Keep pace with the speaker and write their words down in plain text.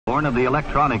Born of the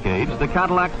electronic age, the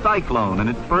Cadillac Cyclone in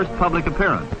its first public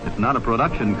appearance. It's not a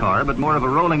production car, but more of a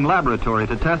rolling laboratory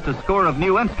to test a score of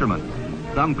new instruments,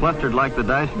 some clustered like the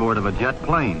dashboard of a jet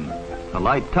plane. A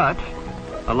light touch,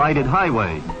 a lighted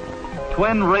highway.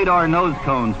 Twin radar nose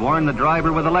cones warn the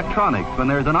driver with electronics when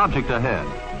there's an object ahead.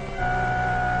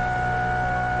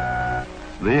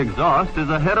 The exhaust is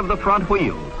ahead of the front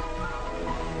wheels.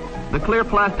 The clear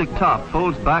plastic top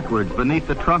folds backwards beneath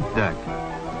the trunk deck.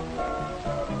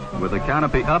 With the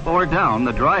canopy up or down,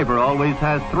 the driver always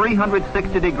has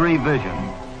 360-degree vision.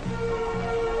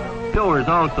 Doors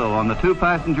also on the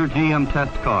two-passenger GM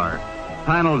test car.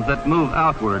 Panels that move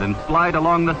outward and slide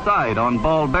along the side on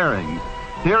ball bearings.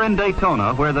 Here in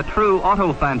Daytona, where the true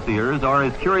auto fanciers are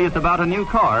as curious about a new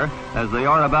car as they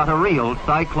are about a real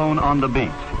Cyclone on the beach.